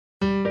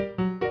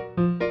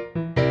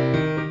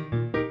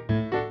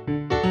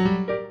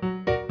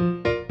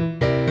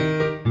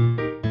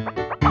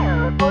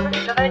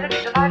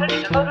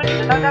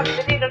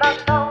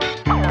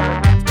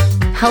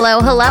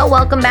Hello,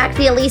 welcome back to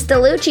the Elyse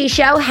DeLucci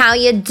Show. How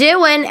you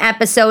doing?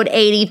 Episode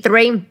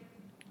 83.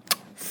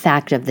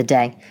 Fact of the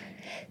day.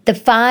 The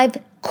five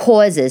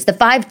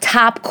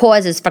top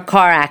causes for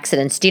car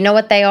accidents. Do you know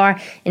what they are?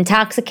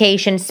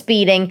 Intoxication,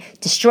 speeding,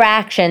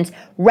 distractions,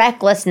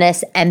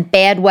 recklessness, and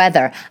bad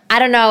weather. I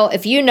don't know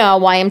if you know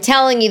why I'm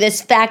telling you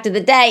this fact of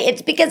the day.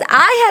 It's because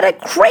I had a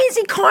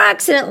crazy car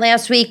accident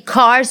last week.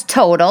 Cars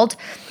totaled.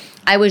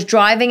 I was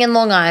driving in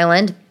Long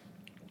Island.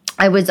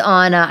 I was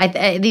on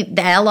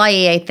the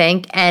LIE, I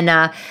think, and,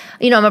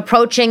 I'm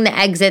approaching the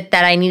exit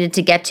that I needed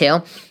to get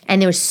to,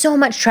 and there was so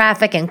much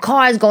traffic and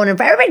cars going in.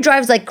 Everybody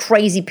drives like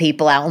crazy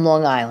people out in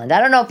Long Island. I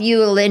don't know if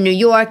you're in New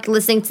York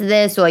listening to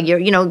this, or you're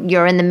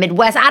in the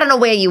Midwest. I don't know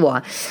where you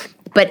are,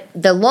 but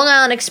the Long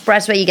Island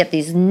Expressway, you get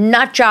these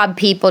nut job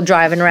people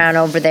driving around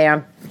over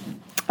there,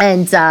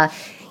 and,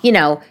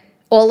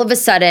 all of a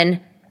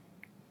sudden,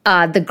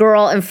 the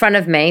girl in front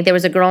of me, there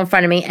was a girl in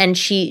front of me, and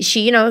she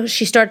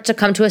started to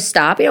come to a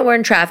stop. We're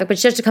in traffic, but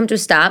she starts to come to a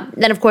stop.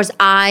 Then, of course,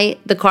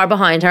 the car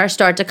behind her,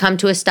 start to come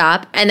to a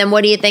stop. And then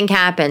what do you think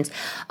happens?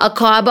 A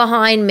car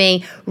behind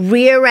me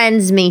rear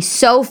ends me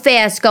so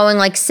fast, going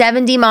like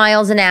 70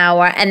 miles an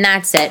hour, and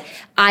that's it.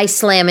 I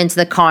slam into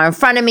the car in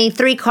front of me,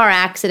 3-car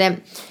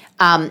accident.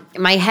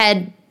 My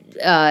head,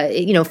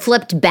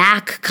 flipped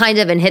back kind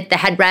of and hit the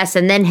headrest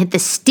and then hit the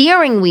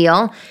steering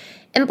wheel.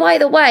 And by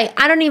the way,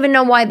 I don't even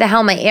know why the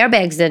hell my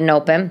airbags didn't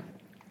open.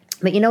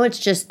 But it's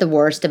just the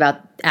worst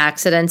about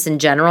accidents in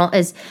general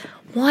is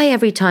why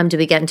every time do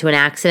we get into an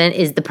accident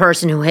is the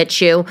person who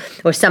hits you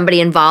or somebody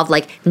involved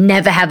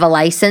never have a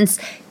license.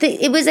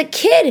 It was a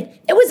kid.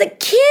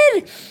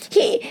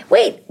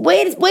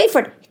 Wait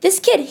for it. This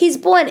kid, he's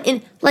born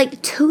in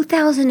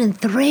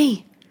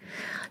 2003.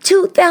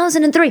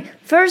 2003.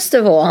 First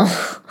of all,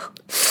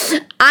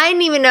 I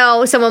didn't even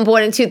know someone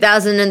born in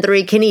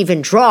 2003 can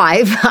even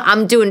drive.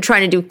 I'm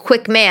trying to do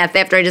quick math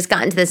after I just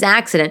got into this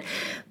accident.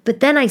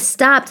 But then I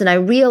stopped and I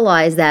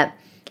realized that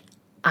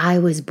I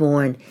was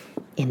born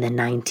in the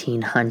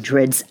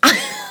 1900s.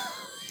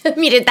 I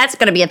mean, that's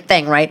going to be a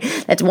thing, right?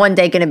 That's one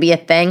day going to be a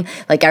thing.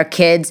 Like our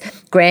kids,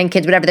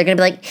 grandkids, whatever, they're going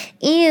to be like,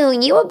 ew,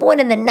 you were born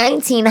in the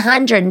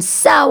 1900s,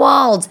 so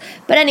old.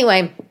 But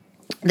anyway,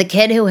 the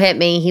kid who hit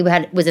me,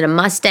 was in a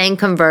Mustang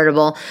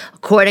convertible.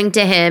 According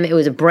to him, it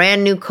was a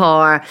brand new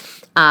car,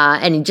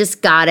 and he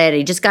just got it.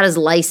 He just got his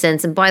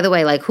license. And by the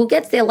way, who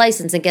gets their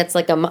license and gets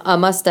a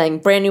Mustang,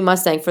 brand new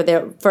Mustang for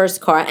their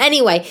first car?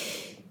 Anyway,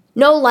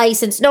 no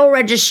license, no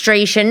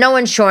registration, no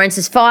insurance.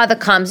 His father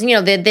comes,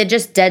 they're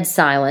just dead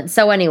silent.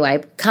 So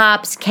anyway,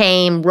 cops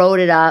came, wrote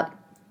it up.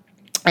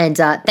 And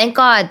thank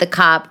God the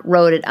cop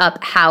wrote it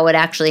up how it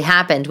actually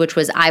happened, which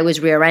was I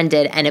was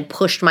rear-ended and it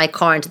pushed my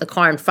car into the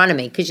car in front of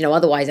me because,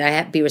 otherwise I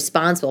have to be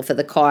responsible for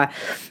the car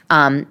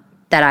that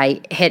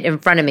I hit in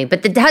front of me.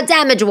 But the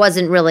damage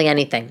wasn't really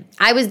anything.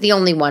 I was the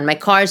only one. My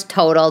car's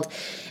totaled.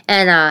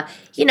 And,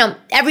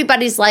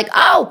 everybody's like,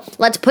 oh,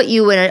 let's put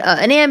you in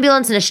an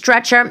ambulance and a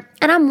stretcher.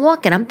 And I'm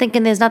walking. I'm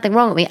thinking there's nothing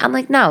wrong with me. I'm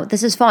like, no,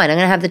 this is fine. I'm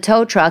going to have the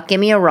tow truck give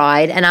me a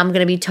ride and I'm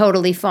going to be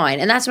totally fine.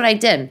 And that's what I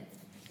did.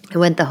 I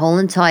went the whole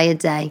entire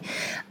day,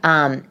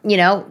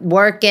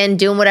 working,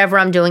 doing whatever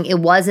I'm doing. It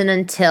wasn't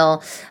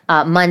until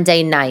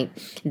Monday night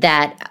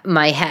that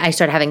I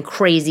started having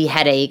crazy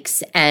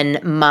headaches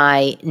and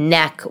my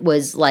neck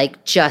was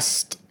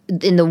just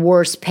in the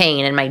worst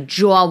pain and my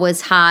jaw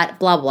was hot,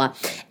 blah, blah.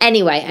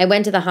 Anyway, I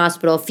went to the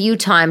hospital a few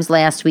times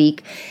last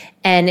week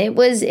and it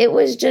was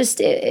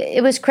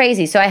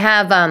crazy. So I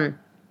have a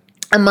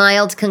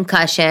mild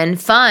concussion,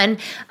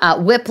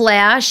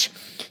 whiplash,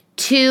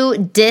 2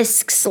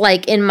 discs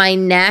in my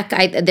neck.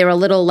 They're a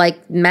little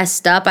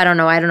messed up. I don't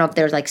know if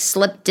there's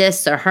slip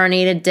discs or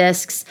herniated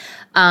discs.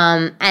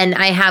 And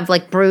I have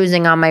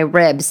bruising on my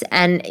ribs.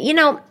 And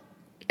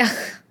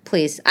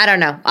please, I don't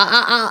know.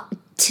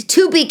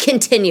 To be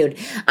continued.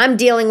 I'm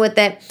dealing with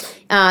it.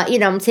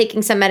 I'm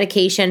taking some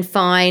medication.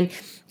 Fine.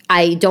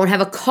 I don't have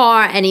a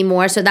car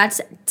anymore, so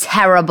that's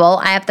terrible.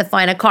 I have to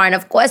find a car, and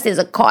of course, there's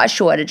a car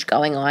shortage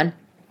going on.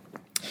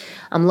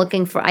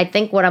 I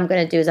think what I'm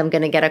going to do is I'm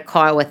going to get a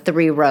car with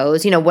 3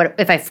 rows, what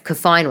if I could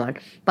find one.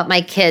 But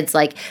my kids,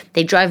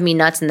 they drive me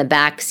nuts in the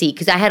back seat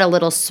because I had a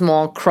little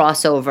small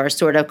crossover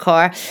sort of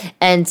car.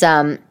 And,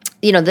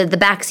 the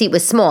back seat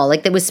was small.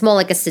 It was small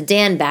like a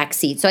sedan back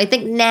seat. So I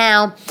think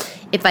now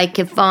if I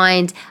could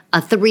find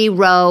a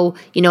 3-row,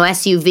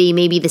 SUV,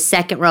 maybe the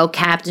 2nd row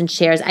captain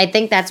chairs, I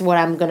think that's what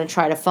I'm going to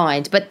try to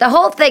find. But the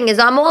whole thing is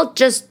I'm all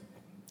just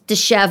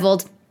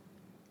disheveled.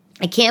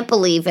 I can't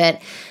believe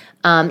it.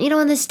 And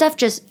this stuff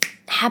just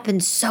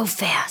happens so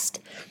fast.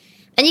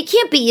 And you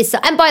can't beat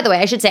yourself. And by the way,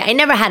 I should say, I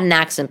never had an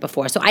accident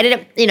before. So I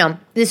didn't,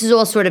 this is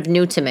all sort of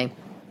new to me.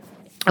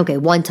 Okay,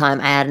 one time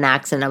I had an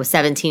accident. I was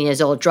 17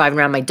 years old driving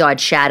around my Dodge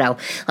Shadow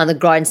on the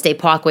Garden State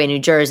Parkway in New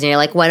Jersey.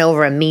 And I went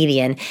over a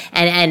median.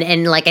 And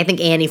I think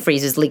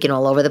antifreeze was leaking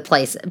all over the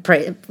place.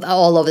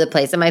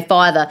 And my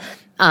father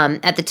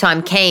at the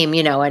time came,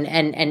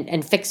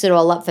 and fixed it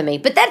all up for me.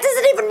 But that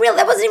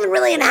wasn't even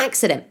really an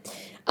accident.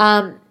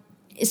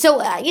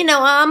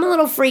 I'm a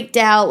little freaked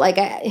out.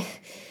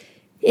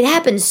 It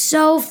happened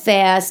so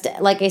fast,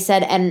 like I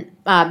said,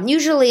 and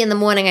usually in the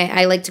morning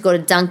I like to go to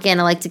Dunkin'.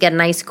 I like to get a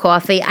nice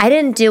coffee. I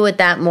didn't do it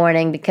that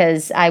morning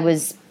because I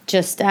was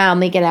just, I'll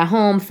make it at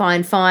home,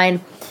 fine.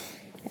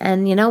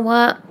 And you know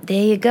what?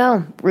 There you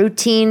go.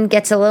 Routine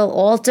gets a little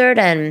altered,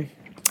 and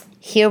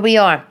here we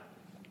are.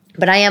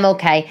 But I am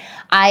okay.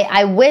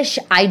 I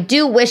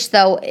do wish,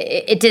 though,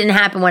 it didn't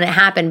happen when it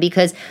happened,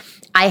 because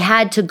I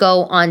had to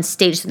go on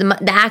stage. So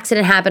the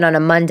accident happened on a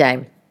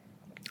Monday.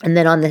 And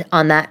then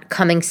on that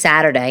coming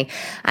Saturday,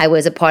 I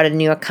was a part of the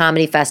New York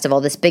Comedy Festival,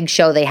 this big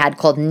show they had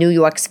called New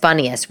York's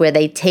Funniest, where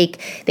they pick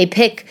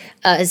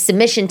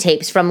submission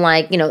tapes from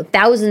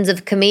thousands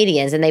of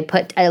comedians, and they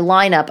put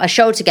a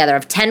show together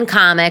of 10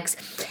 comics,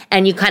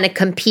 and you kind of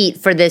compete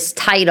for this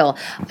title,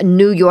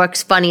 New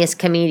York's Funniest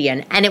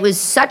Comedian. And it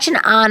was such an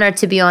honor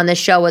to be on the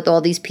show with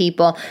all these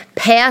people.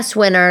 Past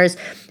winners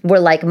were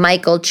like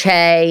Michael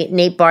Che,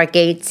 Nate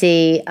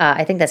Bargatze,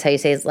 I think that's how you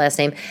say his last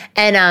name,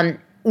 and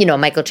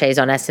Michael Che's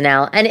on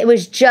SNL, and it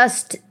was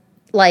just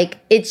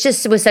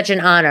it was such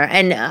an honor.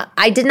 And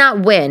I did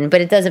not win,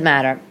 but it doesn't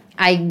matter.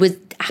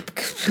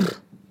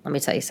 Let me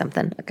tell you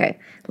something. Okay,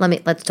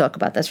 let's talk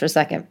about this for a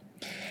second.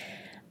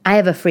 I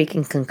have a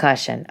freaking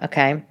concussion.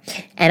 Okay,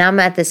 and I'm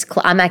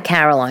at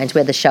Caroline's,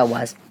 where the show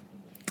was,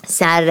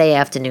 Saturday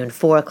afternoon,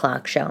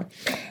 4:00 show,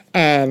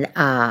 and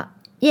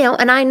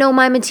and I know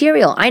my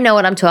material. I know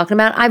what I'm talking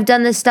about. I've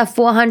done this stuff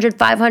 400,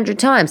 500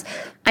 times.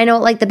 I know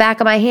it like the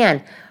back of my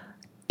hand.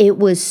 It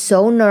was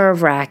so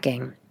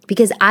nerve-wracking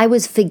because I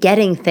was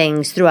forgetting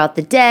things throughout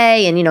the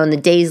day and, in the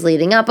days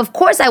leading up. Of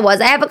course I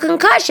was. I have a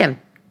concussion.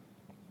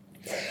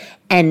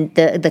 And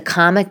the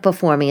comic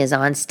before me is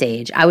on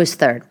stage. I was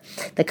third.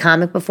 The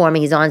comic before me,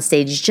 he's on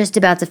stage. He's just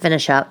about to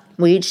finish up.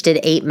 We each did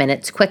 8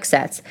 minutes, quick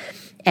sets.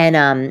 And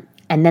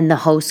then the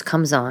host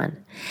comes on.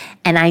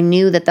 And I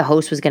knew that the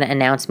host was going to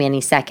announce me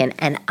any second.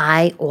 And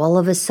I, all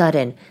of a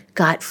sudden,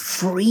 got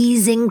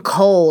freezing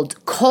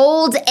cold.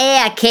 Cold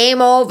air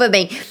came over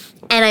me.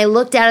 And I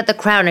looked out at the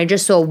crowd, and I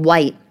just saw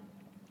white.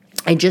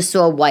 All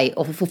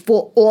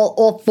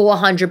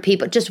 400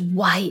 people, just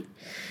white.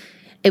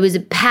 It was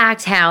a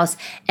packed house,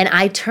 and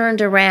I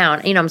turned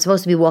around. I'm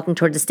supposed to be walking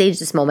towards the stage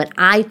this moment.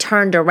 I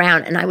turned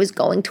around, and I was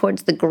going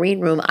towards the green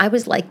room. I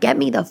was like, "Get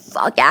me the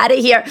fuck out of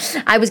here!"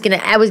 I was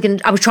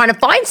trying to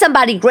find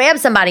somebody, grab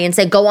somebody, and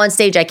say, "Go on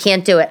stage." I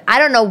can't do it. I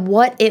don't know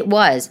what it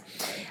was.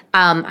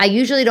 I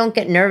usually don't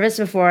get nervous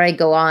before I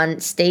go on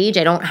stage.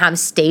 I don't have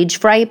stage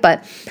fright,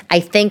 but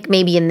I think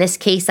maybe in this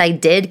case I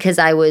did, because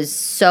I was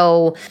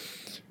so,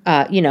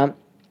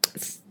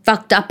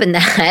 fucked up in the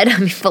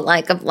head, for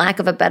lack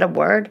of a better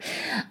word.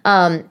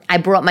 I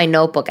brought my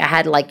notebook. I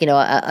had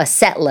a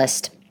set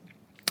list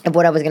of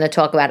what I was going to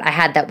talk about. I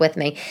had that with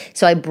me.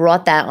 So I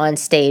brought that on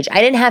stage. I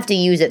didn't have to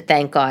use it,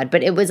 thank God,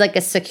 but it was like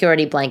a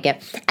security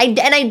blanket. I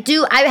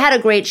had a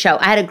great show.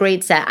 I had a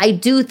great set. I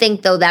do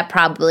think, though, that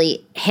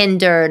probably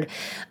hindered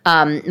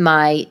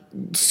my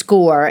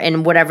score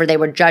in whatever they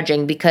were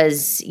judging,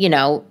 because,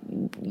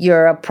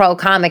 you're a pro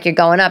comic, you're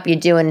going up, you're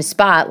doing a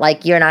spot,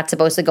 you're not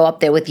supposed to go up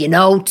there with your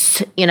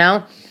notes,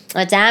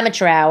 It's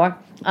amateur hour.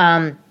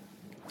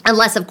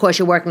 Unless, of course,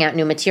 you're working out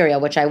new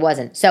material, which I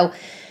wasn't. So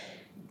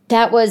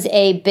that was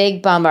a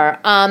big bummer.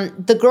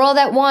 The girl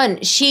that won,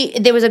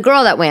 there was a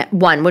girl that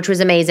won, which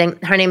was amazing.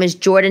 Her name is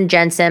Jordan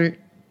Jensen.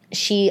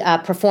 She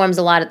performs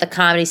a lot at the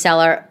Comedy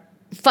Cellar.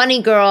 Funny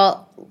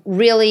girl,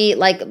 really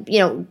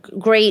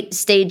great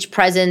stage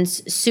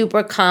presence,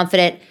 super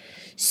confident,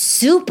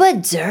 super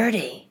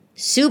dirty.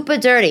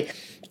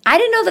 I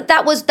didn't know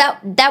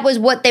that was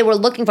what they were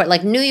looking for,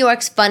 New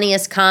York's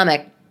funniest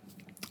comic.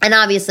 And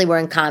obviously we're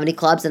in comedy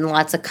clubs, and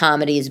lots of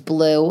comedy is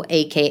blue,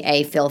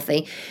 aka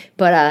filthy.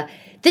 But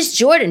this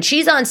Jordan,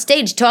 she's on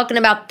stage talking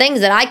about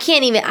things that I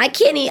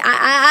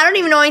don't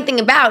even know anything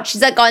about.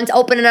 She's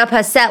opening up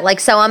her set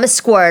so I'm a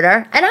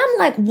squirter. And I'm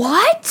like,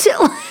 what?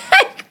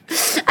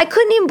 I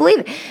couldn't even believe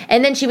it.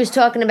 And then she was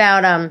talking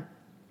about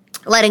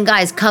letting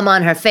guys come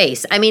on her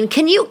face.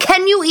 Can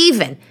you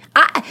even?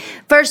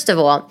 First of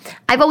all,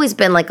 I've always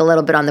been a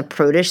little bit on the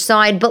prudish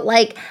side, but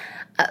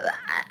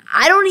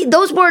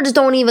those words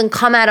don't even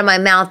come out of my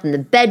mouth in the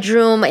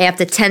bedroom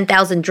after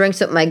 10,000 drinks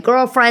with my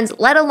girlfriends,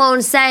 let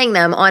alone saying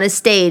them on a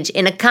stage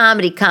in a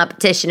comedy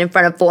competition in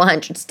front of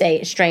 400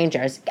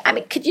 strangers.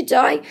 Could you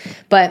die?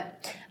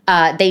 But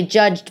they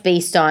judged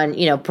based on,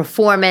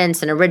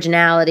 performance and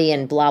originality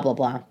and blah, blah,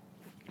 blah.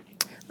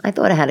 I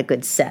thought I had a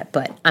good set,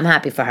 but I'm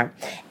happy for her.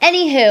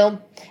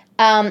 Anywho,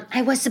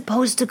 I was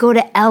supposed to go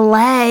to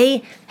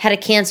L.A., had to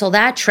cancel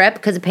that trip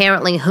because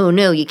apparently, who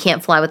knew, you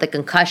can't fly with a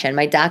concussion.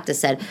 My doctor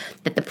said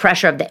that the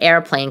pressure of the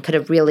airplane could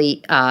have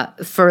really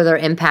further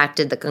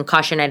impacted the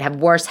concussion. I'd have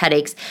worse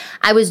headaches.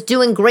 I was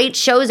doing great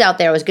shows out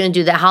there. I was going to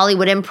do the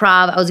Hollywood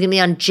Improv. I was going to be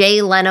on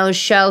Jay Leno's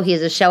show. He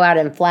has a show out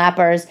in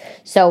Flappers.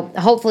 So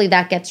hopefully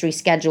that gets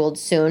rescheduled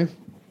soon.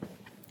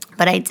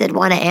 But I did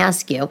want to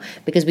ask you,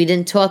 because we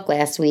didn't talk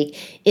last week,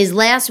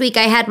 last week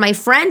I had my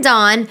friend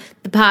on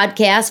the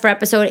podcast for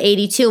episode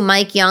 82,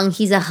 Mike Young.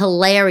 He's a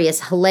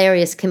hilarious,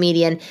 hilarious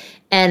comedian.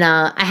 And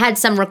I had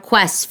some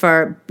requests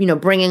for,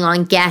 bringing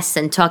on guests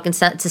and talking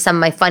to some of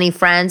my funny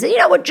friends,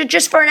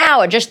 just for an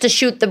hour, just to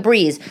shoot the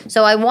breeze.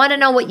 So I want to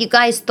know what you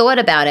guys thought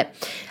about it.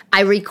 I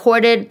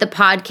recorded the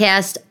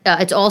podcast.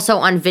 It's also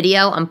on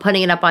video. I'm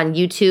putting it up on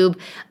YouTube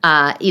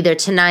either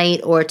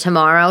tonight or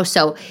tomorrow.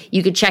 So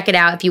you could check it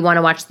out if you want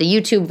to watch the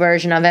YouTube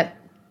version of it.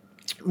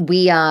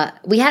 We had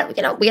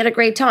a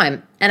great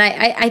time, and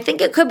I think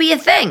it could be a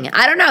thing.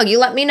 I don't know. You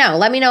let me know.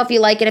 Let me know if you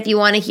like it. If you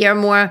want to hear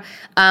more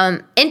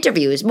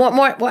interviews, more.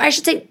 Well, I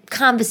should say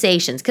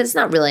conversations, because it's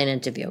not really an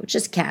interview. It's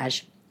just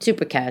cash,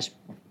 super cash.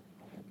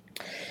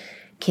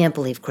 Can't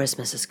believe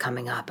Christmas is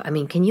coming up. I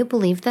mean, can you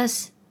believe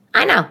this?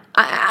 I know.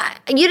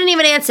 You didn't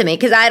even answer me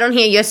because I don't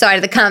hear your side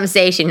of the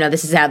conversation.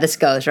 This is how this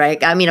goes,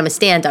 right? I mean, I'm a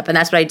stand-up, and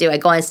that's what I do. I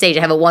go on stage,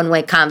 I have a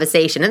one-way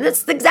conversation, and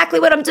that's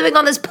exactly what I'm doing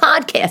on this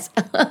podcast.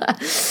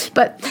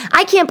 But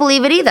I can't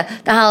believe it either.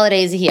 The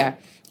holidays are here.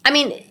 I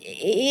mean,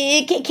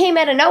 it came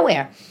out of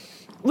nowhere.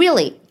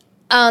 Really.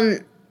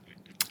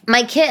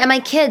 My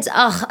kids,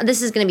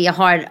 this is going to be a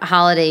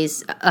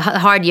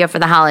hard year for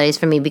the holidays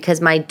for me,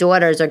 because my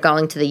daughters are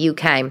going to the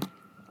UK.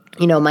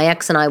 My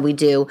ex and I, we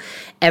do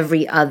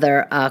every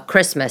other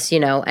Christmas,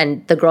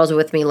 and the girls were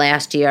with me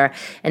last year,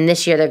 and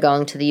this year they're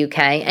going to the UK.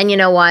 And you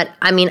know what?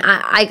 I mean,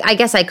 I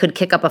guess I could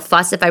kick up a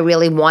fuss if I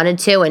really wanted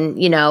to and,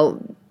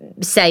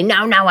 say, no,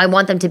 I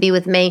want them to be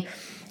with me.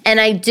 And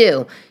I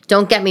do.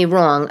 Don't get me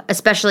wrong,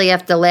 especially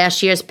after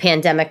last year's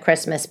pandemic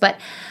Christmas. But,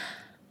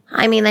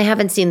 I mean, they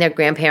haven't seen their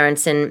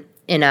grandparents in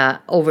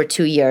over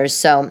 2 years,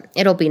 so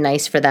it'll be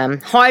nice for them.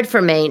 Hard for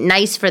me,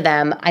 nice for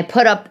them. I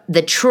put up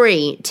the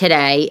tree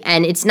today,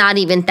 and it's not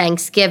even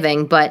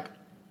Thanksgiving, but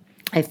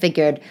I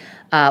figured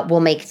we'll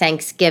make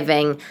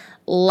Thanksgiving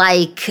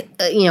like,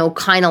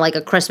 kind of like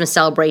a Christmas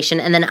celebration,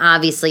 and then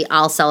obviously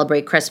I'll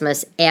celebrate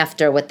Christmas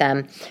after with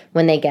them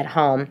when they get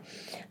home.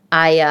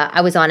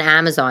 I was on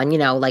Amazon,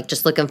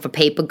 just looking for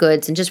paper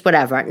goods and just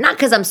whatever. Not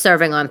because I'm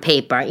serving on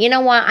paper. You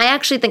know what? I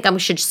actually think I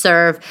should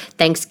serve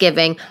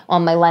Thanksgiving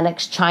on my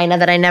Lennox china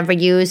that I never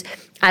use.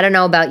 I don't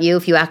know about you,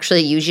 if you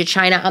actually use your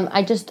china.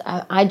 I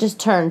just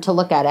turned to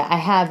look at it. I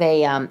have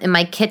in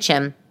my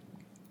kitchen.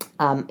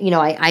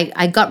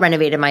 I got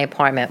renovated my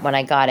apartment when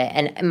I got it,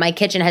 and my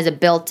kitchen has a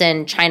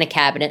built-in china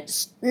cabinet.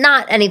 It's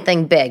not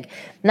anything big,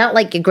 not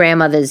like your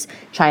grandmother's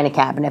china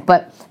cabinet,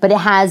 but it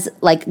has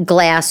like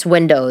glass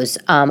windows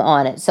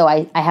on it. So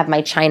I have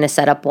my china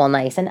set up all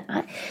nice, and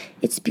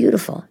it's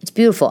beautiful. It's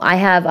beautiful. I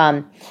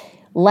have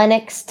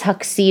Lennox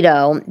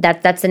tuxedo.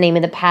 That's the name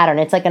of the pattern.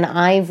 It's like an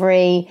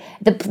ivory.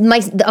 So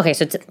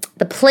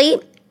the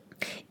plate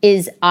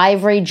is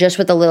ivory just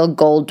with a little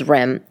gold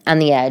rim on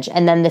the edge.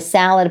 And then the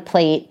salad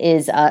plate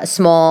is a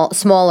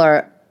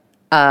smaller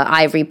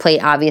ivory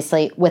plate,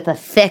 obviously, with a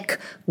thick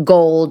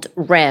gold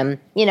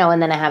rim.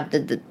 And then I have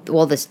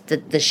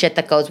the shit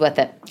that goes with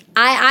it.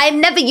 I've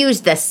never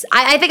used this.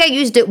 I think I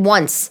used it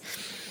once.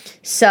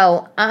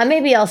 So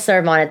maybe I'll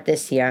serve on it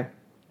this year.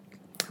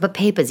 But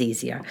paper's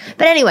easier.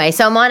 But anyway,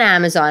 so I'm on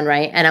Amazon,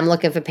 right? And I'm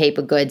looking for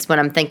paper goods when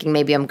I'm thinking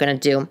maybe I'm going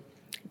to do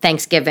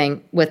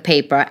Thanksgiving with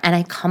paper, and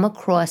I come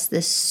across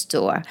this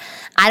store.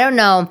 I don't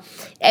know.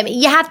 I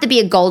mean, you have to be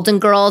a Golden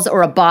Girls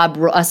or a Bob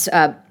Ross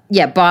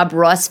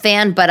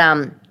fan, but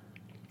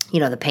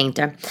the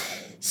painter.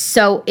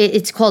 So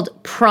it's called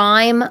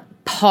Prime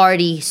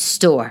Party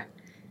Store.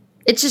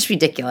 It's just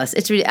ridiculous.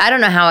 I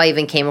don't know how I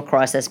even came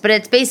across this, but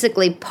it's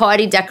basically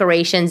party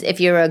decorations if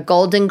you're a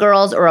Golden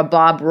Girls or a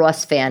Bob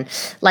Ross fan.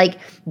 Like,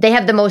 they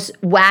have the most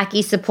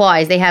wacky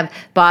supplies. They have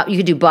you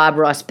could do Bob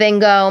Ross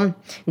bingo.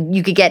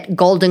 You could get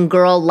Golden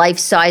Girl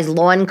life-size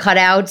lawn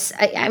cutouts.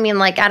 I mean,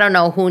 like, I don't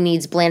know who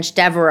needs Blanche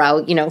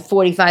Devereaux,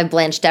 45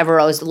 Blanche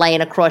Devereaux laying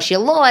across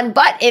your lawn.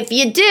 But if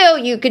you do,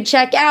 you could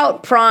check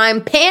out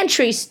Prime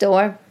Pantry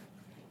Store.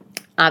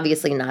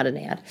 Obviously not an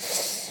ad.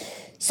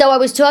 So I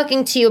was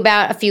talking to you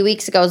about a few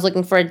weeks ago, I was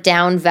looking for a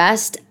down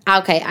vest.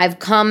 Okay, I've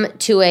come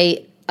to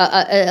a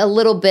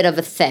little bit of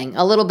a thing,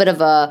 a little bit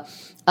of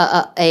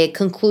a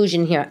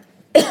conclusion here.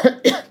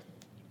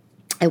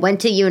 I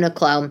went to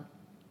Uniqlo,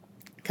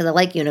 because I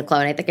like Uniqlo,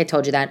 and I think I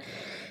told you that.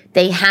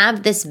 They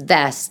have this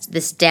vest,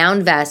 this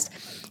down vest,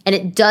 and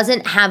it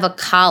doesn't have a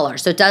collar.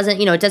 So it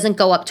doesn't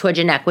go up towards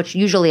your neck, which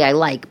usually I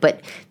like.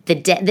 But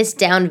this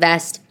down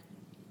vest,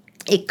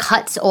 it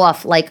cuts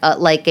off like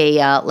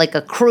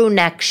a crew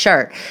neck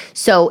shirt.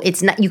 So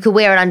it's not, you could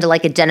wear it under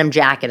like a denim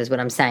jacket is what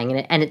I'm saying.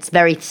 And it's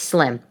very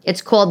slim.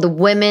 It's called the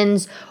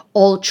Women's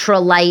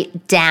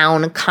Ultralight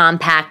Down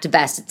Compact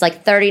Vest. It's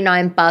like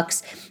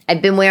 $39.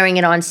 I've been wearing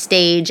it on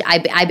stage.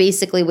 I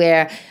basically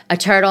wear a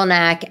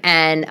turtleneck,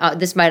 and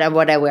this might have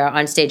what I wear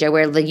on stage. I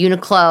wear a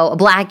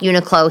black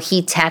Uniqlo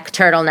Heat Tech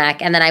turtleneck,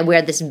 and then I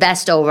wear this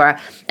vest over,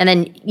 and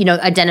then,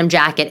 a denim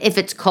jacket if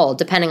it's cold,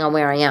 depending on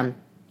where I am.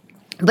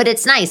 But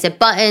it's nice. It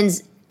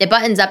buttons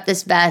up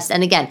this vest,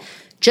 and again,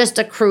 just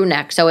a crew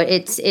neck. So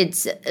it's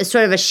a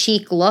sort of a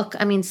chic look.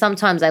 I mean,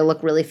 sometimes I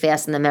look really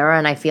fast in the mirror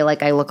and I feel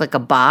like I look like a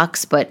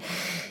box, but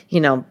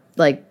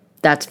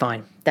that's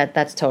fine.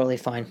 That's totally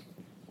fine.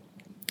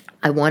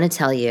 I want to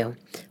tell you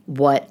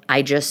what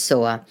I just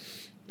saw.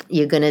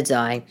 You're gonna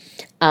die.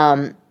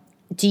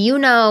 do you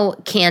know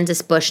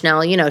Candace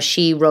Bushnell? You know,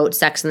 she wrote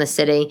Sex and the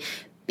City.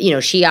 You know,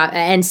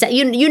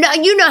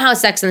 you know how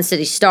Sex and the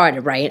City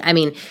started, right? I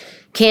mean,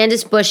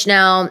 Candace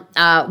Bushnell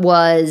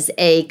was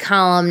a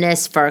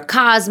columnist for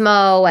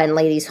Cosmo and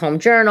Ladies' Home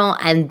Journal,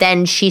 and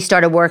then she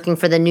started working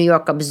for the New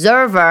York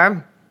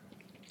Observer,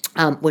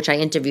 which I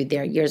interviewed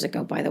there years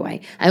ago, by the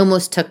way. I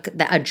almost took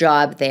a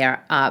job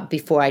there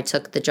before I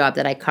took the job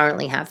that I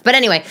currently have. But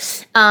anyway,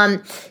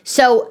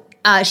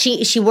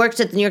 she worked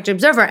at the New York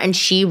Observer, and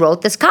she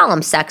wrote this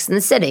column, Sex and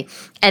the City.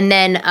 And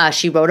then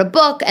she wrote a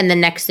book, and the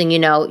next thing you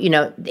know,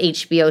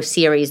 HBO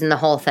series and the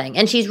whole thing.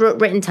 And she's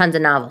written tons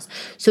of novels.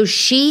 So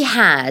she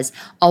has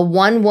a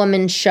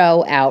one-woman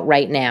show out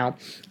right now,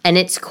 and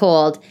it's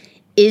called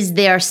Is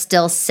There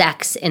Still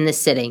Sex in the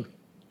City?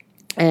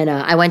 And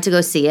I went to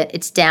go see it.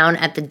 It's down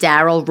at the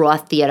Darrell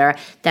Roth Theater.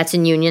 That's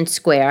in Union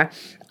Square.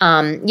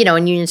 And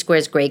Union Square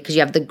is great because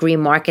you have the Green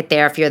Market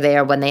there if you're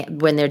there when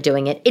they're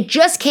doing it. It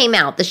just came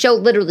out. The show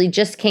literally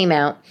just came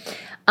out.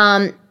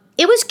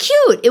 It was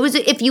cute. It was,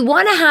 if you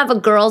want to have a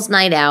girls'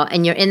 night out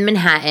and you're in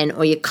Manhattan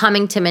or you're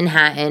coming to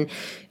Manhattan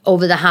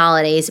over the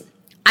holidays,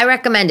 I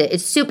recommend it.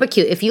 It's super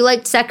cute. If you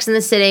like Sex in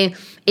the City,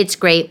 it's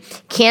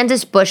great.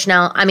 Candace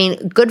Bushnell, I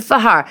mean, good for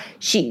her.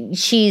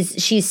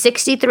 She's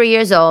 63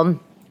 years old.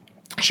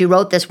 She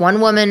wrote this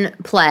one-woman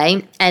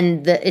play,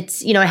 and it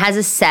has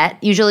a set.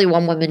 Usually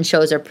one-woman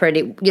shows are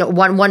pretty,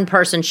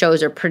 one-person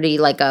shows are pretty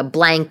like a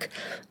blank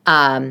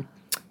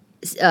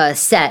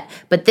set.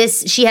 But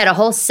she had a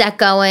whole set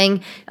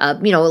going,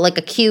 like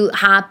a cute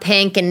hot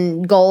pink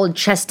and gold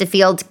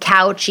Chesterfield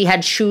couch. She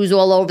had shoes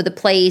all over the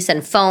place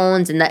and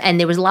phones, and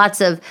there was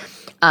lots of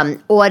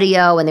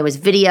audio and there was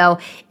video.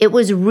 It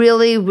was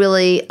really,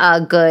 really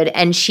good.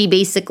 And she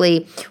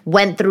basically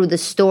went through the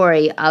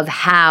story of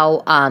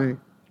how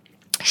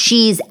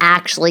she's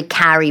actually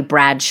Carrie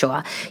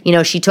Bradshaw.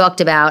 She talked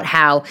about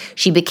how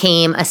she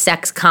became a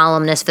sex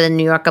columnist for the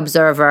New York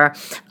Observer,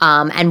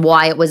 and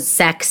why it was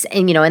sex,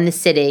 in the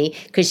city,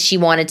 because she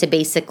wanted to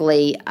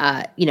basically,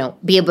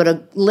 be able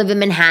to live in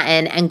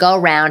Manhattan and go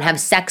around, have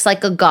sex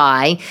like a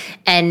guy,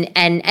 and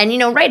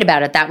write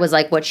about it. That was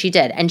like what she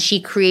did, and she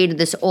created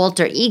this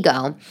alter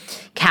ego,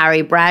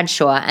 Carrie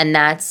Bradshaw, and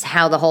that's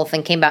how the whole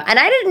thing came about. And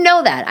I didn't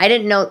know that. I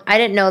didn't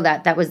know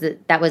that was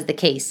the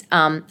case.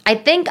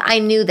 I think I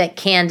knew that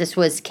Candace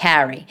was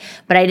Carrie,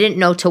 but I didn't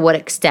know to what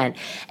extent.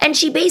 And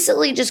she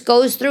basically just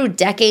goes through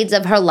decades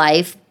of her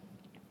life,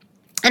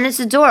 and it's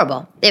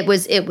adorable. It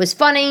was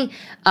funny.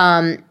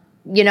 I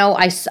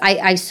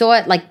saw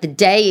it like the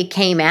day it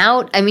came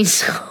out. I mean,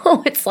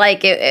 so it's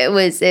like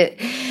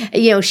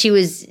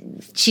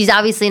she's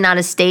obviously not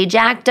a stage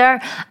actor,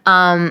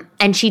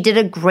 and she did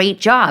a great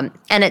job.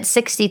 And at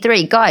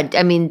 63, God,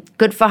 I mean,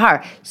 good for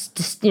her.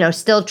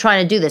 Still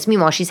trying to do this.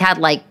 Meanwhile, she's had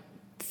like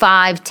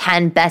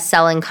 5-10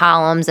 best-selling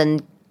columns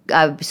and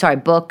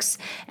books,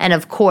 and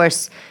of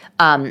course,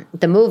 the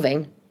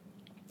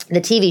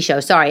TV show,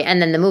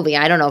 and then the movie.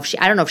 I don't know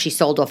if she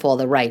sold off all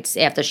the rights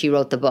after she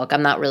wrote the book.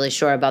 I'm not really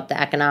sure about the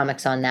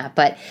economics on that,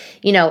 but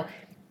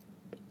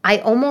I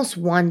almost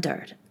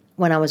wondered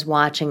when I was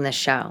watching the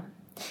show,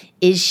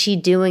 is she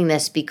doing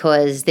this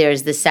because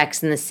there's the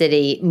Sex and the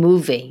City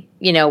movie,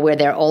 where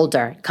they're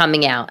older,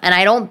 coming out? And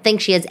I don't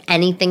think she has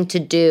anything to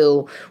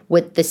do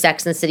with the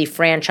Sex and the City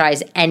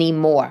franchise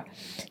anymore.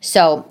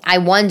 So I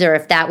wonder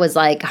if that was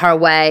like her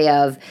way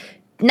of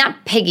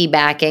not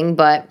piggybacking,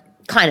 but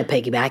kind of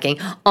piggybacking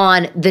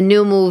on the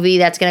new movie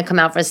that's going to come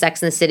out for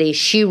Sex and the City.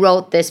 She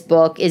wrote this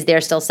book, Is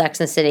There Still Sex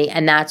and the City?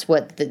 And that's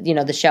what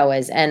the show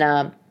is. And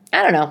I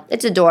don't know.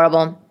 It's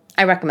adorable.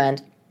 I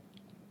recommend.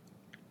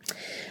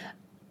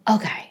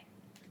 Okay.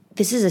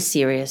 This is a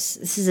serious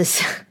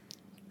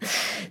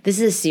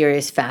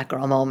fat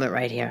girl moment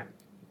right here.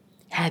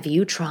 Have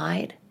you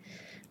tried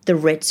the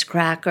Ritz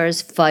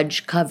crackers,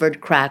 fudge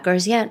covered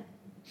crackers yet?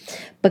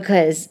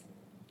 Because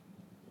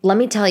let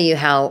me tell you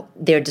how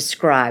they're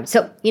described.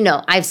 So,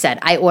 I've said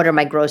I order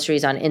my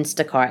groceries on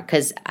Instacart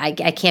because I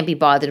can't be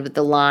bothered with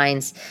the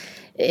lines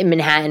in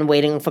Manhattan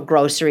waiting for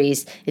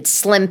groceries. It's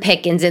slim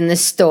pickings in the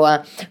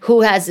store.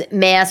 Who has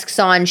masks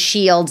on,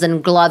 shields,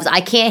 and gloves?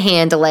 I can't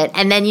handle it.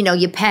 And then,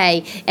 you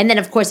pay. And then,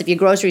 of course, if your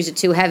groceries are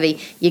too heavy,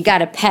 you got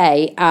to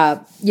pay,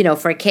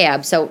 for a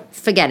cab. So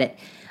forget it.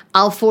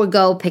 I'll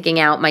forego picking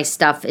out my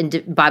stuff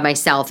by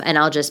myself, and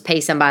I'll just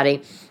pay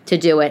somebody to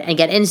do it and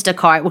get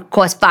Instacart. It would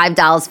cost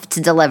 $5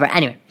 to deliver.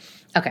 Anyway,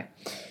 okay.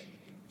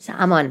 So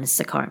I'm on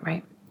Instacart,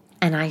 right?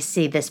 And I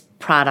see this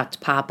product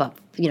pop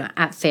up,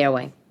 at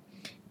Fairway.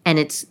 And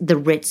it's the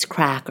Ritz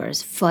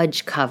crackers,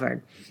 fudge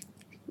covered,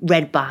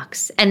 red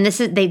box. And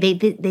this is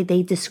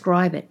they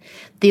describe it.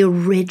 The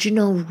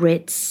original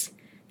Ritz,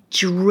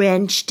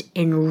 drenched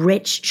in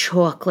rich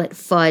chocolate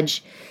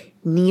fudge,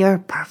 near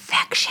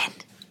perfection.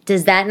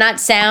 Does that not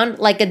sound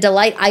like a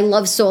delight? I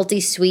love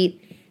salty sweet.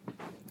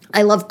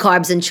 I love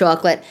carbs and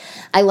chocolate.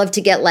 I love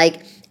to get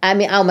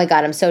oh my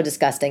God, I'm so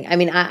disgusting. I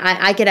mean,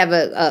 I could have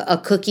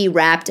a cookie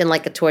wrapped in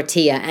like a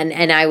tortilla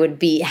and I would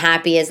be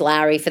happy as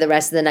Larry for the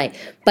rest of the night.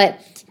 But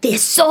they're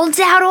sold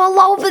out all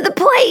over the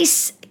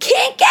place.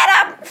 Can't get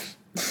them.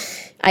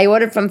 I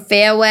ordered from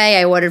Fairway.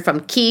 I ordered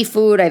from Key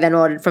Food. I then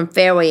ordered from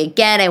Fairway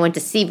again. I went to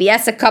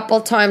CVS a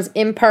couple times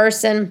in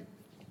person.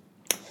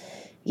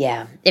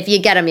 Yeah, if you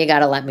get them, you got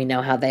to let me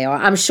know how they are.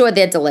 I'm sure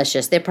they're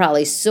delicious. They're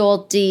probably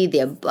salty,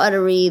 they're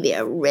buttery,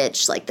 they're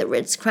rich, like the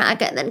Ritz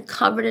cracker, and then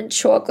covered in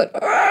chocolate.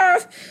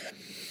 Urgh!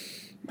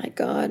 My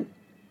God.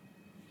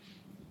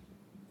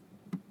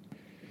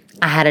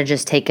 I had to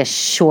just take a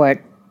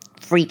short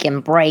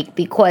freaking break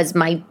because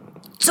my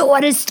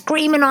daughter's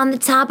screaming on the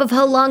top of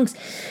her lungs,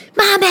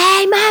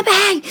 Mommy,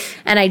 Mommy!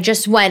 And I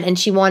just went, and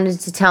she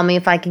wanted to tell me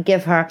if I could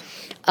give her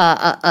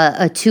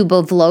a tube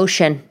of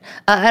lotion.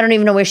 I don't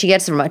even know where she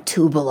gets it from, a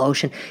tube of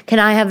lotion. Can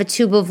I have a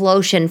tube of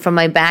lotion from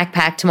my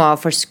backpack tomorrow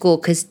for school?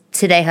 Because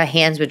today her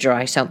hands were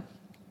dry. So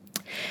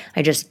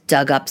I just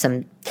dug up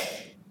some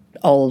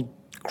old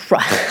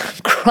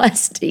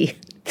crusty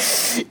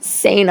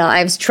St.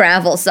 Ives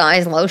travel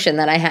size lotion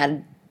that I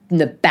had in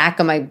the back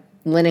of my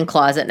linen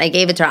closet, and I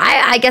gave it to her.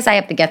 I guess I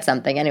have to get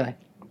something anyway.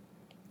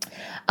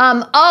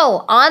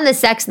 On the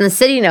Sex and the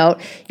City note,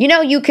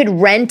 you could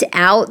rent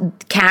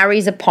out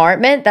Carrie's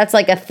apartment. That's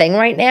like a thing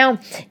right now.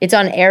 It's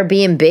on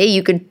Airbnb.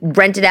 You could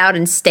rent it out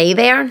and stay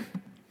there.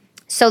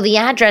 So the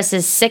address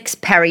is 6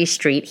 Perry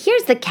Street.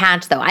 Here's the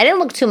catch, though. I didn't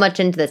look too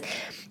much into this.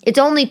 It's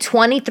only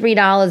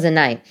 $23 a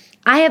night.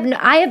 I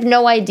have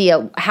no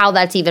idea how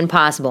that's even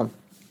possible.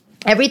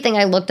 Everything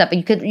I looked up,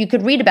 you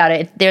could read about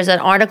it. There's an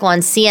article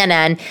on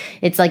CNN.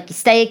 It's like,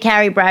 stay at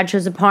Carrie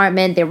Bradshaw's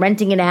apartment. They're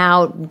renting it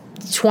out,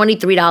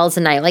 $23 a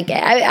night. Like,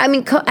 I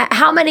mean,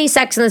 how many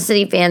Sex and the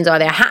City fans are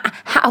there?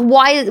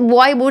 Why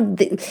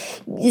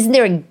isn't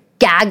there a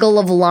gaggle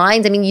of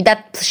lines? I mean,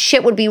 that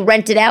shit would be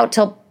rented out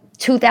till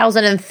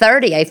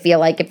 2030, I feel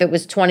like, if it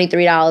was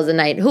 $23 a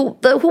night. Who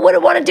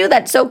wouldn't want to do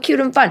that? So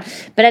cute and fun.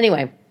 But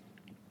anyway,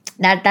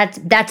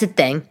 that's a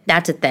thing.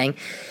 That's a thing.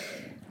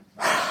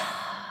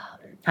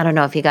 I don't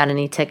know if you got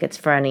any tickets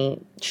for any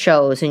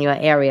shows in your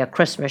area,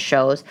 Christmas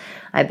shows.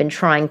 I've been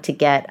trying to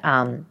get,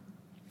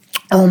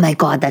 oh my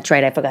God, that's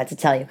right, I forgot to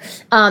tell you.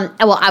 I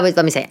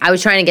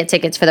was trying to get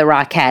tickets for the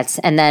Rockettes,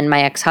 and then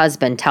my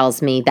ex-husband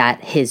tells me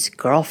that his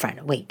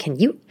girlfriend, wait, can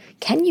you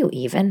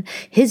even?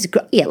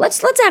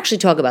 Let's actually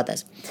talk about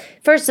this.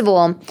 First of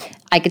all,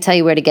 I could tell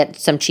you where to get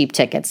some cheap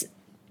tickets.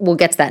 We'll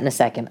get to that in a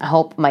second. I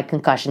hope my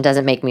concussion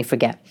doesn't make me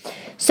forget.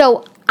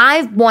 So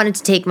I've wanted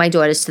to take my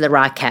daughters to the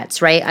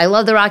Rockettes, right? I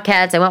love the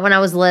Rockettes. I went when I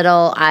was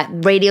little.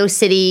 Radio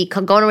City,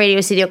 going to Radio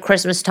City at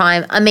Christmas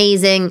time,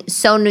 amazing.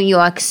 So New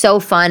York, so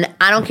fun.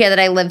 I don't care that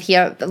I lived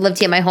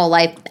here my whole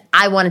life.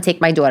 I want to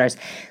take my daughters.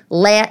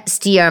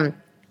 Last year,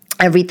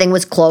 everything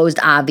was closed,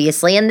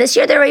 obviously, and this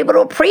year they were able to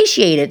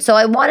appreciate it. So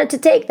I wanted to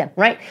take them,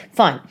 right?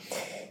 Fine.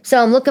 So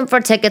I'm looking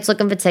for tickets,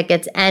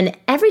 and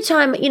every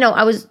time,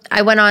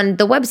 I went on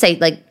the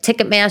website, like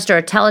Ticketmaster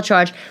or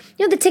Telecharge,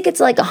 the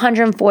tickets are like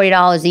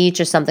 $140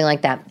 each or something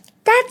like that.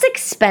 That's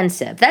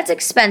expensive.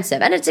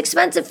 And it's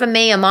expensive for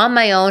me. I'm on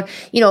my own.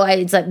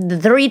 It's like the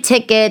 3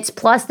 tickets,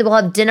 plus we'll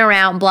have dinner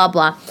out and blah,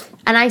 blah.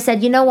 And I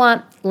said, you know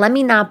what? Let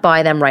me not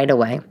buy them right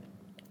away.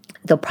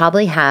 They'll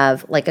probably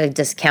have like a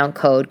discount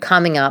code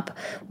coming up,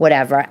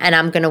 whatever, and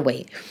I'm going to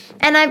wait.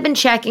 And I've been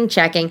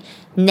checking.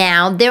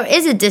 Now there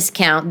is a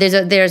discount.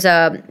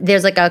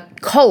 There's like a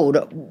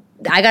code.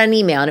 I got an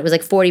email and it was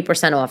like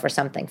 40% off or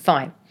something.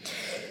 Fine.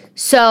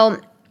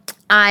 So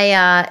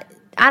I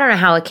don't know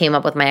how it came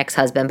up with my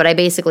ex-husband, but I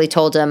basically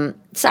told him,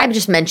 so I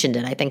just mentioned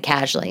it, I think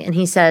casually. And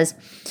he says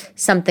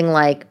something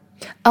like,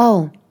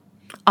 oh,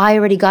 I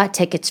already got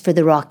tickets for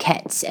the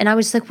Rockettes. And I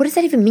was like, what does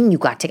that even mean you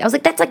got tickets? I was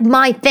like, that's like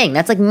my thing.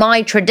 That's like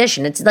my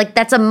tradition. It's like,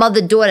 that's a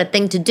mother-daughter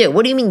thing to do.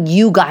 What do you mean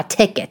you got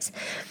tickets?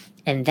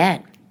 And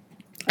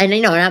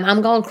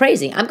I'm going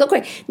crazy.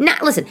 Now,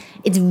 listen,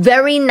 it's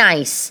very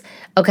nice,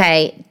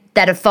 okay,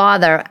 that a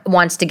father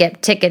wants to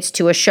get tickets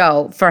to a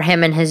show for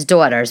him and his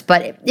daughters.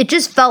 But it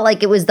just felt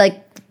like there was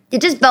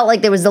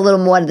a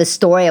little more to the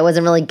story. I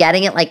wasn't really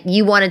getting it. Like,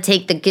 you want to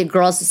take the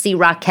girls to see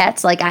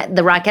Rockettes? Like,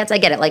 the Rockettes, I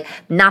get it. Like,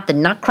 not the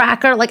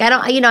Nutcracker. Like,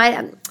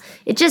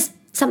 it just,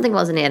 something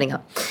wasn't adding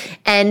up.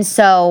 And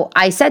so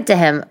I said to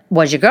him,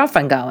 was your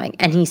girlfriend going?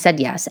 And he said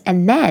yes.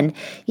 And then,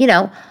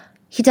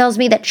 he tells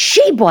me that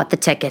she bought the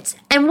tickets.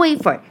 And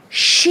wait for it.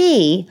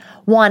 She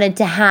wanted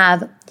to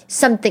have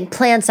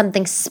plan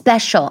something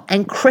special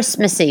and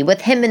Christmassy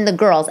with him and the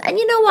girls. And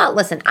you know what?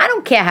 Listen, I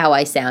don't care how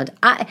I sound.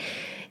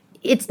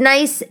 It's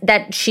nice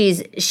that she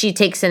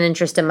takes an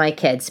interest in my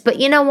kids. But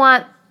you know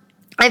what?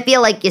 I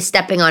feel like you're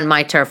stepping on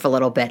my turf a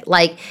little bit.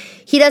 Like,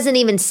 he doesn't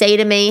even say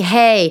to me,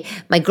 hey,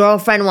 my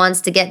girlfriend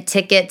wants to get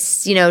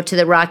tickets, to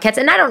the Rockettes.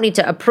 And I don't need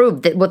to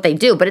approve what they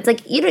do. But it's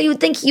like, you would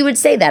think he would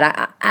say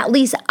that. At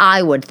least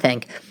I would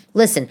think.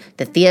 Listen,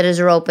 the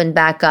theaters are open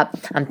back up.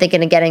 I'm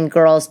thinking of getting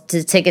girls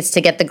tickets to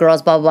get the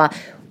girls, blah, blah, blah.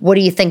 What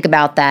do you think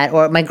about that?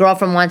 Or my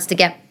girlfriend wants to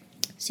get.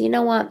 So you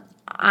know what?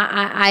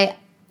 I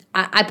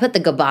put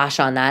the kibosh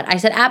on that. I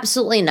said,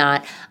 absolutely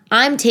not.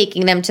 I'm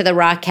taking them to the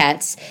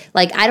Rockettes.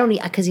 Like,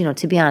 because,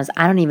 to be honest,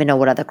 I don't even know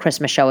what other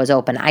Christmas show is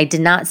open. I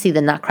did not see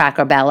the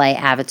Nutcracker Ballet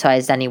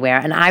advertised anywhere.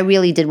 And I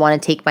really did want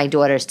to take my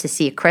daughters to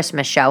see a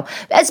Christmas show,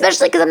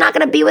 especially because I'm not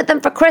going to be with them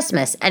for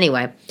Christmas.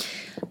 Anyway,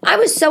 I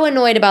was so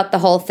annoyed about the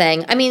whole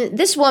thing. I mean,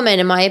 this woman,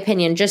 in my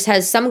opinion, just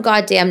has some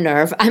goddamn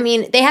nerve. I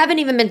mean, they haven't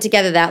even been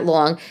together that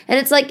long. And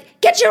it's like,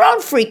 get your own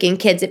freaking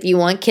kids if you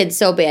want kids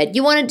so bad.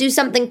 You want to do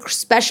something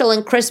special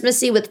and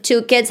Christmassy with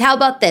 2 kids? How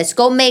about this?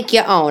 Go make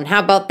your own. How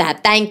about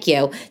that? Thank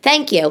you.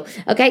 Thank you.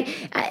 Okay?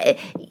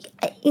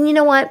 And you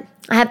know what?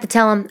 I have to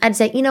tell him. I'd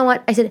say, you know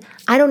what? I said,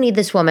 I don't need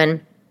this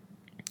woman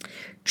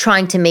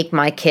trying to make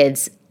my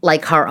kids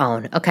like her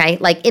own, okay?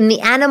 Like in the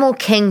animal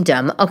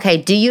kingdom,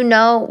 okay, do you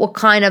know what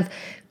kind of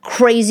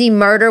crazy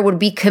murder would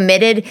be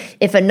committed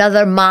if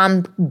another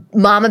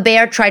mama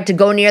bear tried to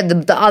go near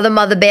the other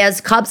mother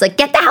bear's cubs? Like,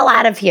 get the hell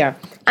out of here.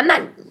 I'm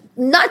not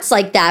nuts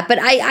like that, but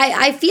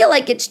I feel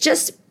like it's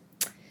just,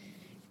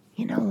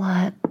 you know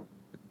what?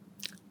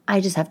 I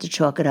just have to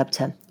chalk it up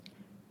to,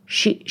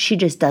 she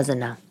just doesn't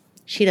know.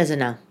 She doesn't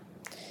know.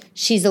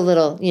 She's a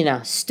little,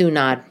 stew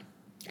nod.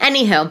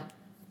 Anywho,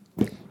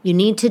 you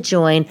need to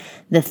join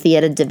the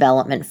Theater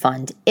Development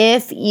Fund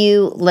if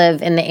you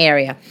live in the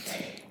area.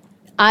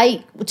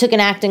 I took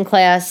an acting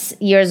class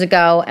years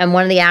ago, and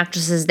one of the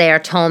actresses there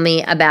told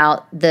me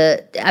about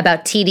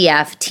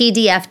TDF,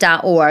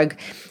 tdf.org.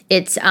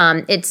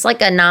 It's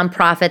like a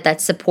nonprofit that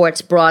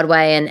supports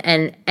Broadway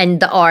and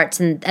the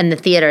arts and the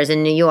theaters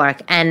in New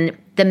York. And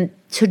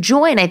to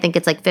join, I think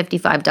it's like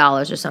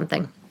 $55 or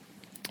something.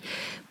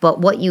 But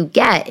what you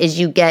get is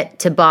you get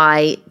to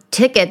buy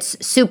tickets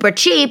super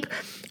cheap.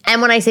 And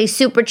when I say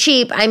super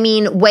cheap, I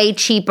mean way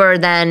cheaper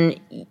than,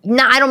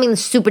 I don't mean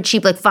super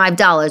cheap like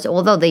 $5,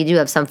 although they do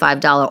have some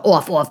 $5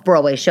 off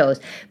Broadway shows.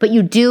 But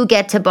you do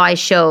get to buy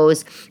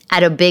shows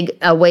at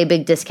a way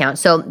big discount.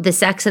 So the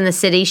Sex and the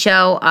City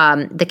show,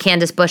 the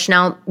Candace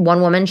Bushnell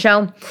one-woman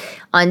show,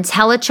 on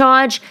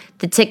Telecharge,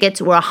 the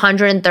tickets were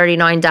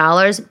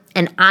 $139,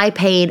 and I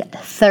paid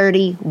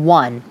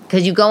 $31.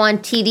 Because you go on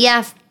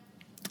TDF,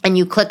 and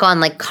you click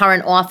on like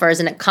current offers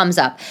and it comes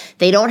up.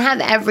 They don't have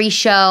every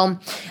show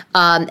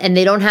and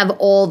they don't have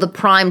all the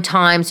prime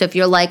time. So if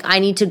you're like, I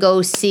need to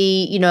go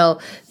see,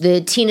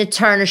 the Tina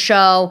Turner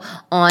show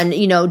on,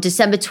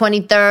 December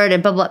 23rd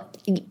and blah, blah,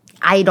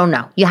 I don't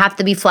know. You have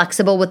to be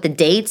flexible with the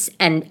dates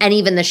and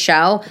even the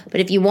show.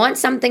 But if you want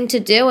something to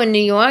do in New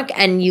York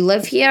and you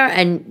live here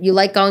and you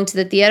like going to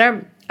the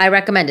theater, I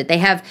recommend it.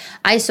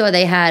 I saw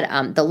they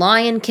had The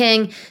Lion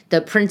King, the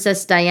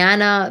Princess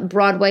Diana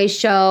Broadway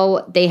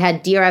show. They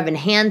had Dear Evan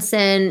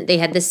Hansen. They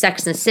had the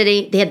Sex and the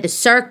City. They had the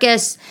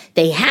Circus.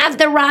 They have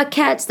the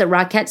Rockettes. The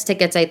Rockettes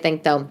tickets, I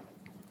think, though.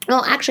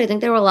 Well, actually, I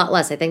think they were a lot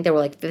less. I think they were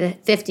like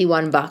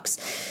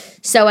 $51.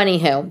 So,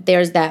 anywho,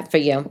 there's that for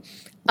you.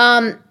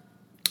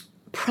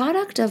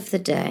 Product of the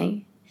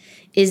day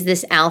is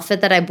this outfit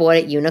that I bought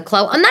at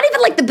Uniqlo. I'm not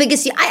even like the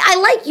biggest. I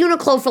like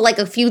Uniqlo for like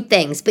a few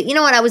things. But you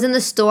know what? I was in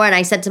the store and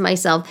I said to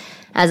myself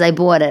as I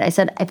bought it, I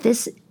said, if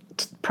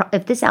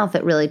this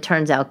outfit really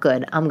turns out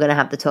good, I'm going to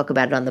have to talk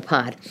about it on the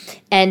pod.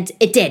 And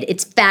it did.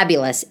 It's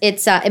fabulous.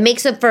 It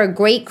makes it for a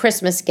great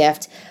Christmas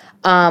gift.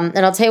 And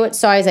I'll tell you what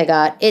size I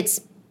got.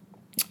 It's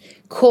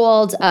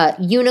called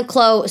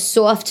Uniqlo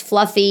Soft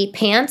Fluffy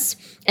Pants.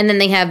 And then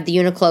they have the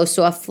Uniqlo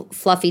Soft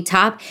Fluffy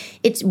Top.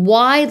 It's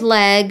wide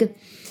leg,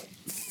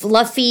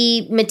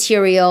 fluffy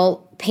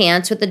material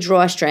pants with a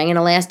drawstring and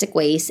elastic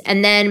waist,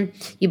 and then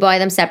you buy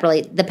them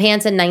separately. The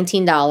pants are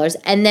 $19,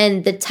 and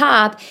then the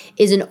top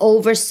is an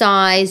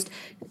oversized,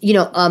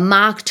 a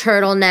mock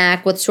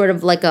turtleneck with sort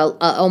of like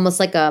almost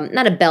like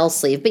not a bell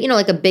sleeve, but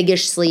like a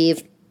biggish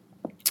sleeve,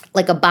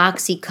 like a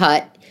boxy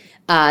cut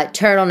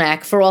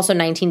turtleneck for also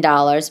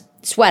 $19.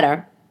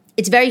 Sweater.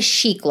 It's very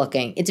chic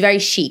looking. It's very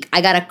chic.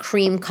 I got a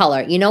cream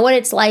color. You know what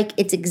it's like?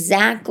 It's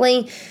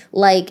exactly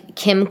like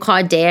Kim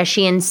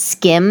Kardashian's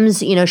SKIMS.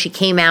 She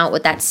came out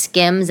with that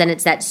SKIMS, and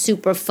it's that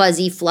super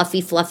fuzzy,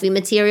 fluffy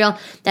material.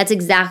 That's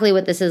exactly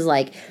what this is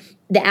like.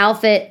 The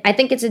outfit, I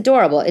think it's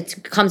adorable.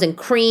 It comes in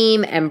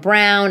cream and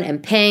brown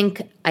and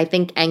pink, I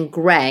think, and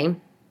gray.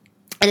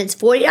 And it's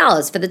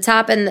 $40 for the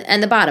top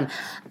and the bottom.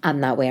 I'm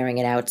not wearing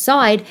it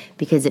outside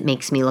because it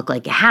makes me look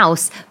like a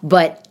house,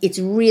 but it's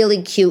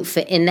really cute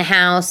for in the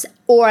house.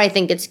 Or I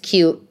think it's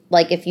cute,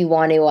 like if you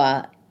want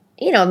to,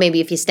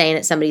 maybe if you're staying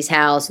at somebody's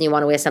house and you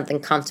want to wear something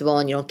comfortable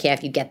and you don't care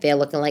if you get there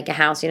looking like a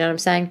house, you know what I'm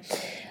saying?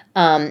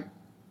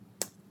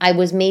 I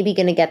was maybe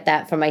going to get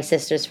that for my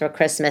sisters for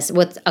Christmas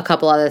with a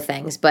couple other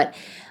things, but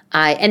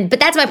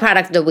that's my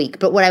product of the week.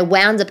 But what I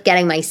wound up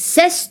getting my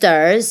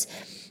sisters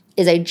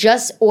is I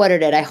just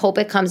ordered it. I hope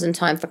it comes in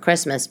time for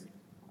Christmas.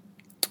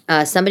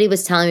 Somebody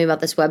was telling me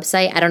about this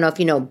website. I don't know if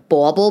you know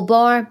Bauble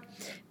Bar.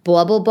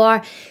 Bauble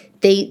Bar.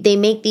 They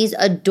make these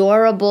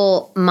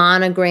adorable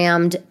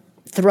monogrammed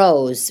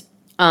throws,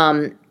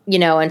 and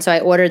so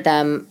I ordered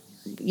them,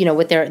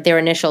 with their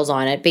initials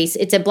on it.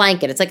 It's a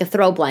blanket. It's like a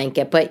throw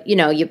blanket, but,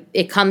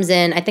 it comes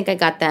in, I think I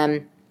got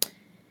them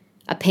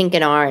a pink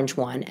and orange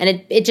one,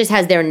 and it just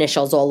has their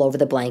initials all over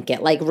the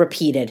blanket, like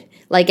repeated,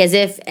 like as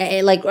if,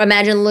 like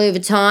imagine Louis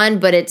Vuitton,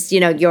 but it's,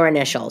 your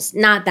initials.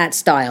 Not that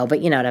style,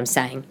 but you know what I'm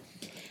saying.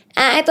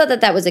 And I thought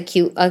that was a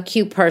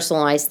cute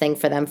personalized thing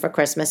for them for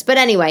Christmas. But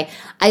anyway,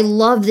 I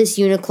love this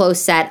Uniqlo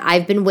set.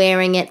 I've been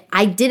wearing it.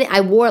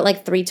 I wore it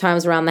like 3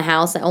 times around the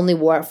house. I only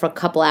wore it for a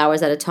couple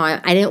hours at a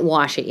time. I didn't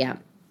wash it yet.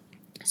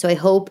 So I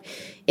hope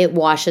it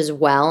washes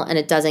well and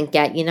it doesn't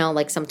get,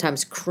 like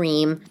sometimes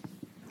cream.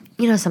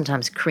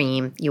 Sometimes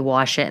cream, you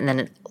wash it and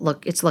then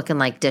it's looking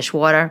like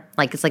dishwater.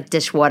 Like it's like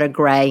dishwater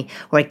gray,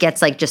 or it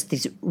gets like just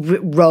these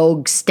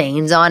rogue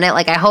stains on it.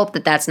 Like I hope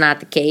that that's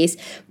not the case,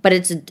 but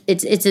it's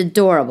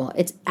adorable.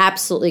 It's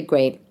absolutely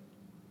great.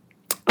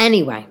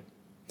 Anyway,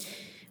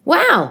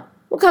 wow,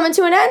 we're coming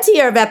to an end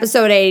here of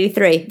episode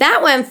 83.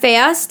 That went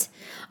fast.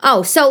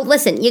 Oh, so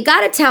listen, you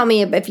got to tell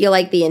me if you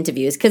like the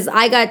interviews, because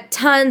I got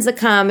tons of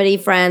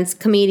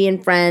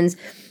comedian friends.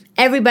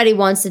 Everybody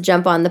wants to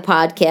jump on the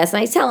podcast.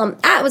 And I tell them,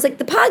 I was like,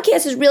 the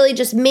podcast is really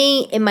just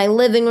me in my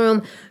living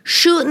room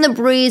shooting the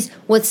breeze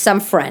with some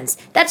friends.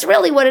 That's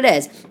really what it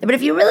is. But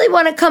if you really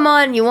want to come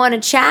on, you want to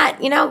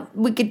chat,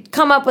 we could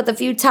come up with a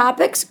few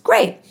topics.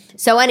 Great.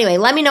 So anyway,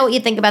 let me know what you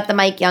think about the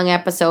Mike Young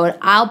episode.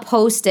 I'll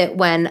post it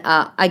when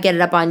I get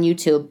it up on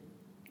YouTube.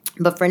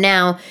 But for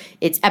now,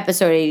 it's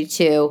episode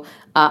 82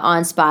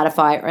 on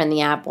Spotify or in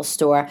the Apple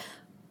Store.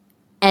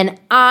 And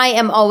I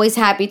am always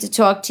happy to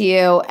talk to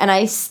you. And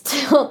I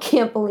still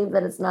can't believe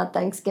that it's not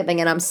Thanksgiving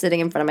and I'm sitting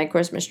in front of my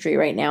Christmas tree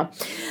right now.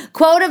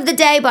 Quote of the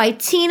day by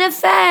Tina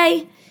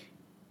Fey.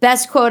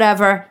 Best quote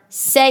ever.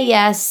 Say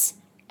yes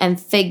and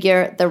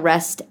figure the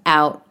rest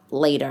out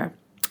later.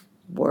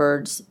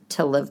 Words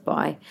to live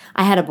by.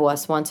 I had a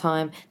boss one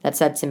time that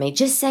said to me,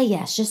 just say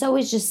yes. Just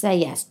say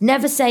yes.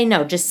 Never say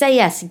no. Just say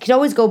yes. You could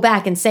always go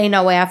back and say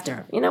no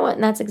after. You know what?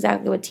 And that's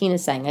exactly what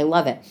Tina's saying. I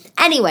love it.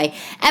 Anyway,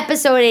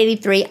 episode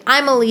 83.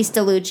 I'm Elyse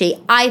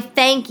DeLucci. I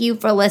thank you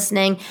for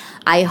listening.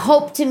 I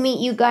hope to meet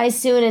you guys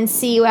soon and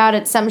see you out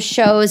at some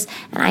shows.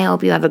 And I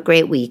hope you have a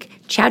great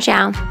week. Ciao,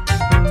 ciao.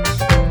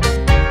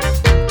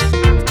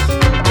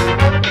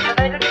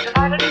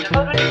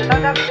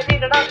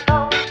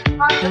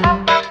 On the